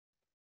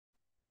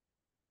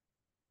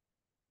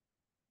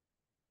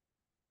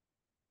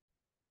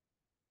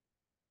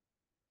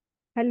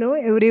Hello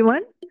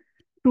everyone.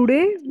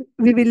 Today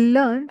we will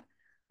learn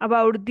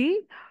about the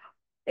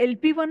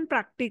LP1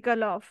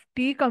 practical of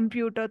T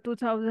Computer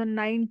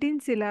 2019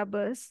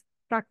 syllabus.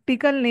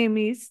 Practical name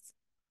is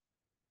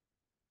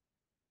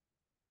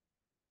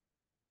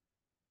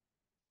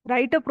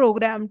write a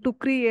program to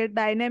create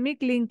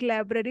dynamic link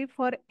library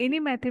for any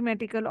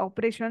mathematical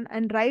operation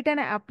and write an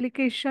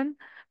application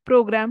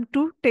program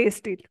to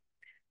test it.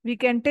 We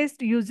can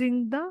test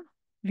using the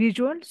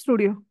Visual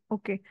Studio.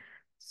 Okay.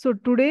 So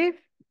today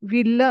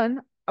we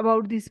learn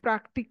about this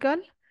practical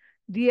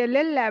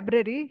DLL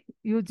library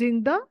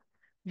using the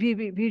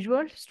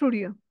Visual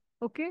Studio.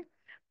 Okay.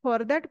 For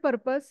that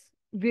purpose,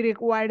 we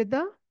require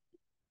the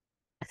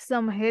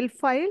some help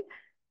file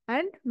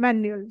and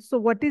manual. So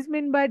what is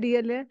meant by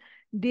DLL?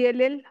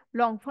 DLL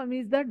long form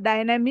is the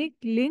dynamic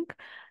link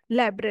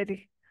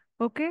library.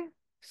 Okay.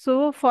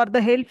 So for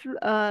the help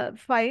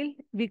file,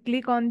 we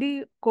click on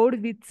the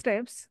code with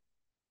steps.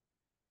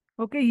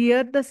 Okay,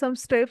 here the some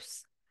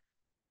steps.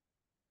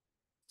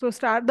 So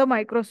start the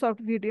Microsoft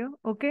video.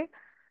 Okay.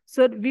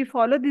 So we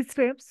follow these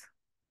steps.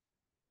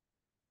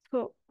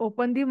 So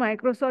open the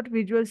Microsoft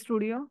Visual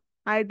Studio.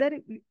 Either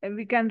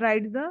we can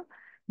write the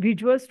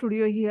Visual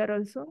Studio here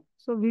also.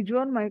 So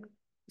Visual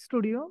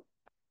Studio.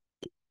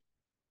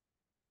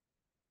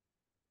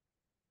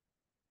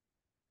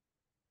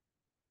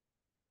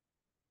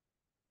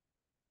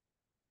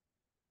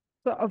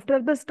 So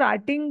after the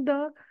starting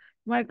the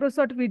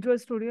Microsoft Visual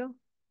Studio,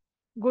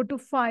 go to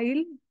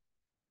File.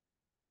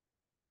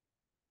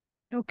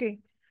 Okay.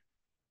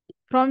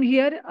 From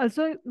here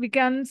also we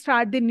can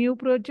start the new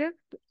project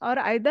or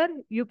either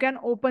you can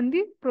open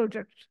the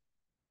project.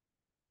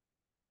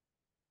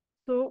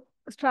 So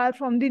start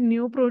from the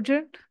new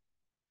project.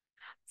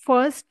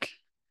 First,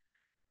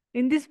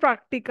 in this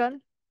practical,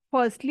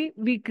 firstly,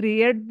 we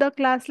create the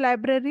class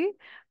library.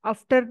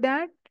 After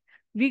that,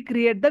 we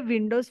create the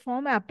Windows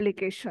Form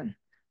application.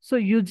 So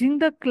using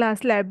the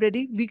class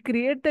library, we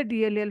create the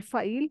DLL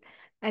file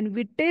and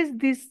we test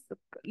this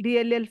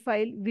DLL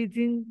file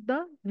using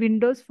the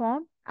Windows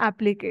Form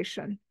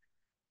application.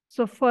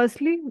 So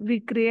firstly, we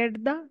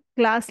create the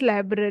class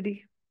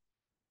library.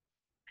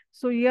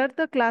 So here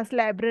the class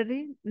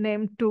library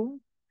name 2.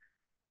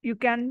 You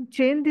can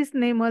change this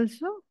name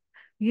also.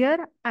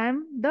 Here I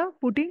am the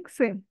putting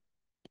same.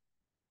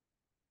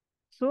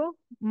 So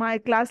my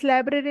class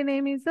library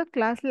name is the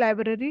class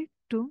library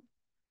 2.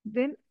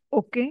 Then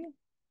okay.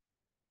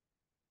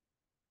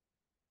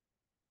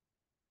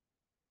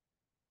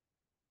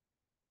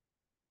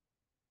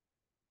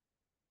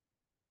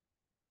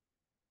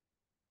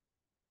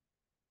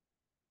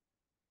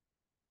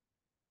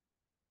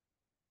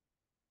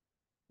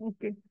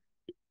 Okay.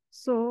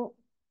 So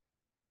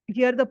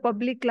here the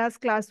public class,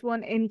 class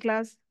 1, N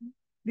class.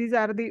 These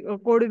are the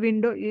code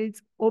window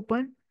is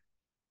open.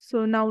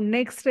 So now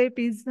next step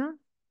is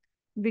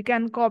we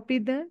can copy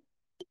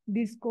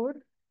this code.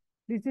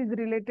 This is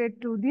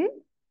related to the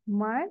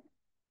my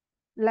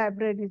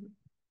library.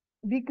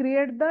 We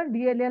create the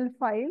DLL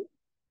file.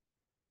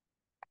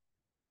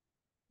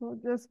 So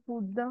just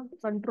put the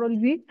control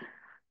V.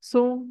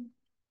 So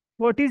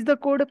what is the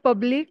code?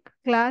 Public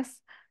class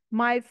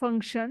my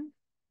function,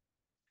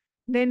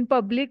 then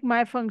public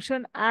my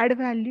function add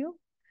value.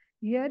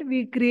 Here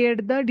we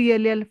create the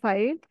DLL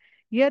file.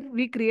 Here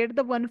we create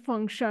the one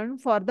function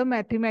for the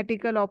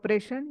mathematical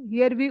operation.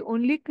 Here we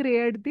only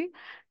create the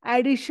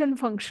addition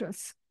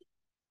functions.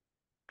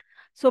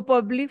 So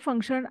public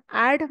function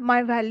add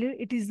my value.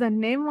 It is the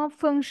name of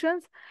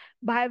functions.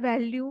 By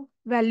value,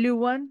 value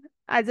 1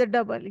 as a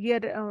double.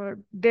 Here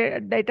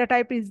data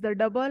type is the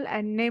double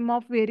and name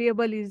of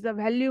variable is the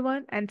value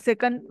 1 and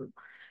second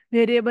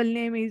variable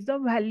name is the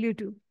value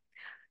 2.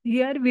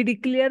 Here we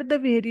declare the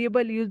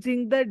variable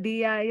using the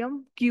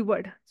dim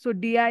keyword. So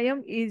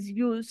dim is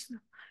used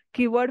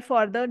keyword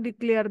for the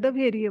declare the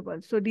variable.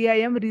 So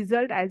dim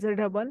result as a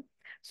double.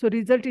 So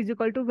result is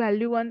equal to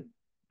value 1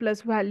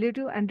 plus value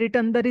 2 and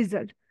return the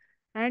result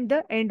and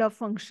the end of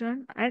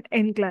function and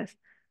end class.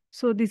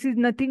 So this is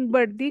nothing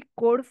but the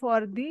code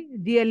for the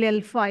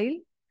DLL file.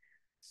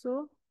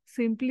 So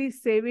simply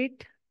save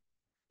it,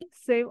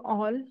 save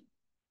all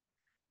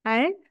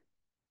and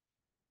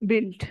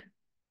build.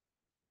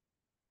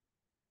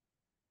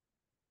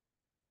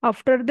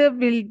 After the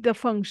build the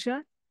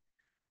function,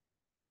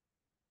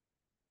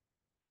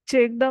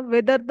 check the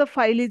whether the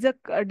file is a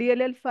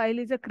DLL file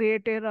is a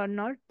created or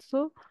not.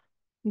 So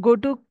go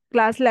to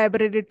class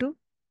library to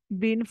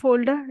bin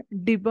folder,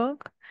 debug.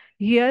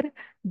 Here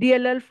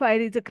DLL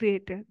file is a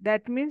created.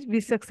 That means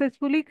we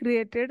successfully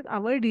created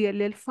our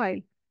DLL file.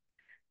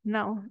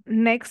 Now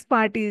next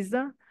part is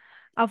the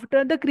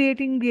after the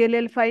creating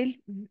DLL file,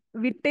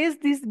 we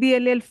test this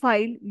DLL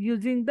file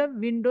using the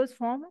Windows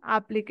Form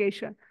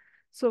application.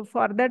 So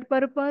for that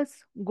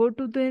purpose, go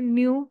to the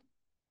new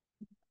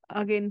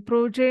again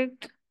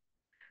project.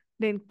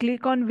 Then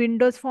click on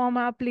Windows Form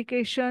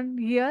application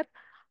here.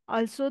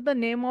 Also the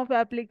name of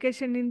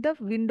application in the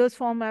Windows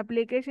Form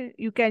application,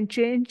 you can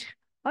change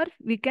or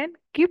we can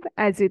keep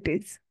as it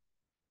is.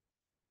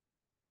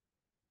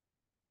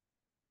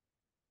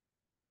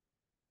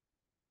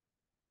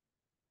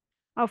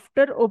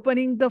 After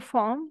opening the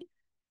form,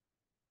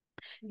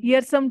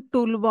 here some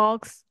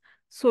toolbox,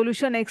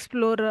 solution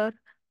explorer,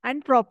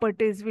 and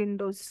properties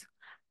windows.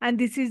 And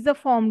this is the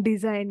form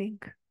designing.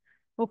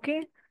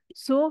 Okay.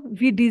 So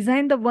we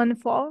design the one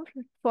for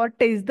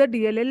test the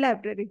DLL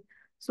library.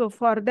 So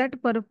for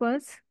that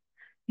purpose,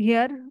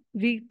 here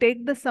we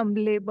take the some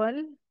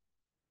label,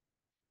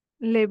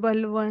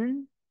 label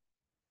 1,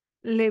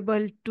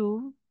 label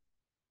 2,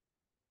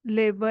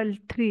 label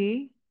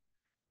 3,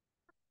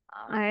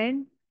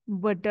 and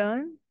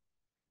button.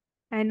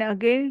 And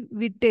again,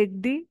 we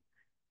take the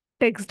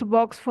text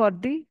box for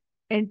the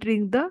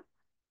entering the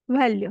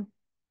value.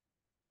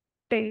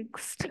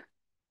 Text,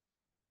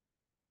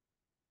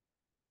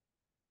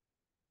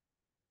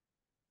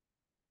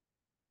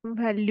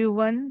 value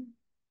 1,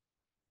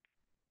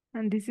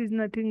 and this is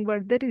nothing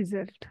but the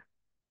result.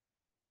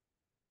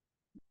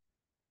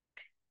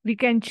 We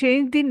can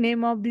change the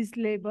name of this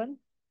label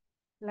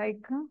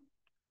like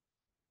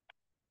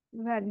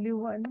value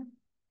 1,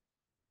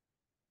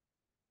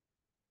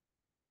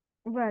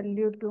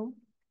 value 2,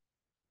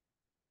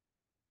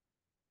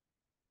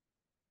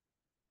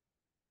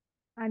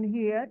 and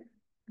here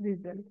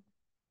result.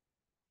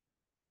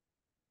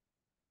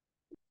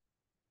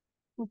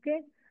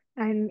 Okay.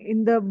 And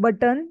in the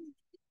button,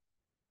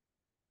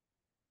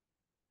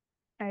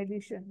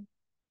 addition.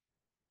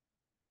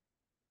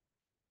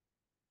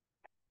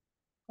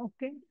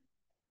 Okay.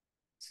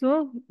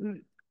 So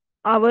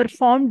our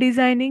form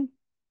designing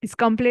is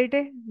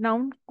completed.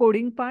 Now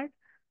coding part.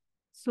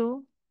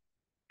 So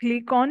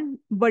click on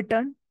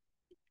button.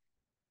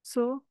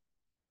 So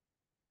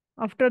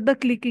after the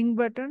clicking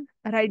button,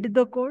 write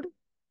the code.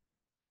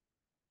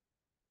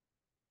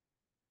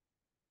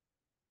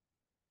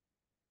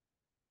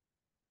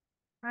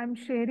 I'm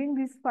sharing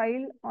this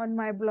file on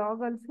my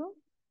blog also.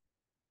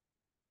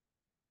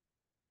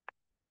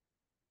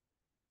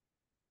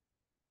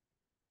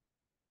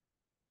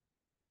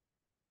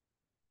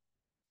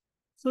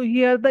 So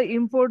here the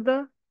import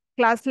the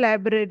class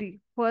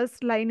library.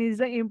 First line is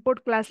the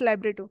import class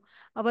library 2.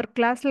 Our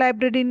class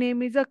library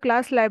name is a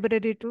class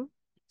library 2.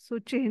 So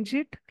change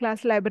it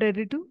class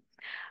library 2.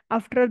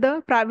 After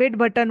the private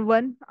button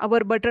 1,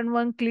 our button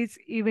 1 clicks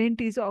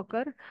event is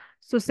occur.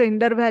 So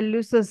sender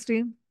value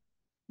system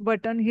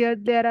button, here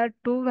there are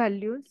two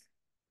values.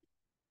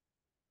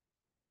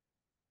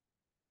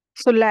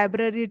 So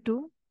library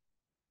 2,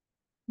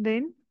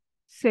 then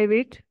save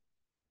it,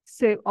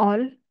 save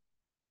all.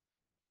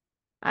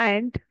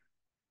 And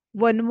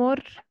one more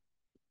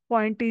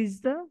point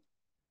is the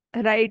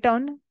write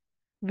on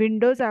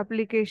Windows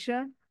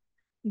application,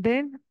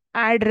 then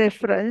add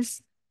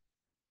reference,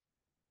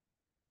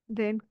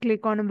 then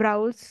click on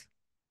browse,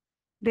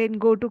 then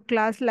go to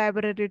class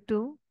library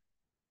 2,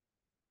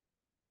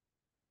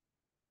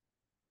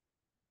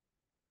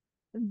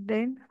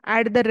 then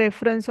add the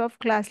reference of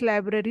class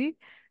library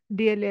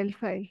DLL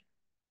file.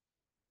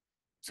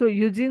 So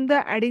using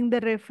the adding the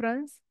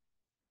reference,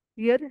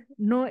 here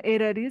no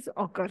error is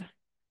occur.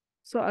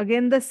 So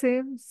again the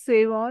same,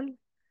 save all,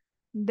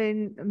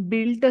 then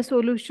build the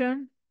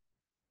solution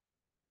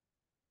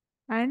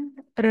and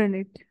run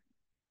it.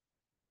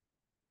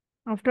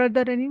 After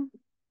the running,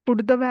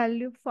 put the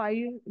value 5,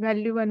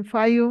 value 1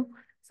 5,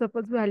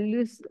 suppose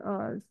values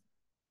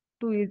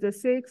 2 is a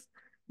 6,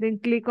 then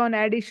click on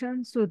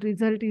addition, so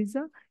result is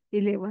a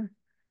 11.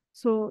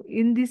 So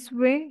in this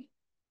way,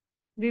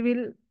 we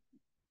will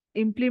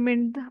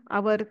implement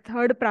our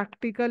third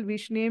practical,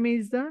 which name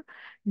is the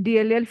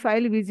DLL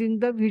file using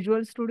the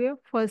Visual Studio.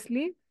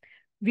 Firstly,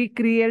 we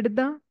create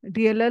the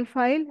DLL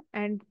file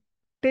and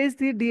test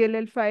the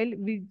DLL file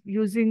with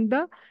using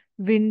the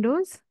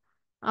Windows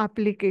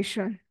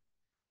application.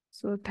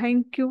 So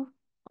thank you,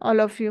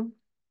 all of you.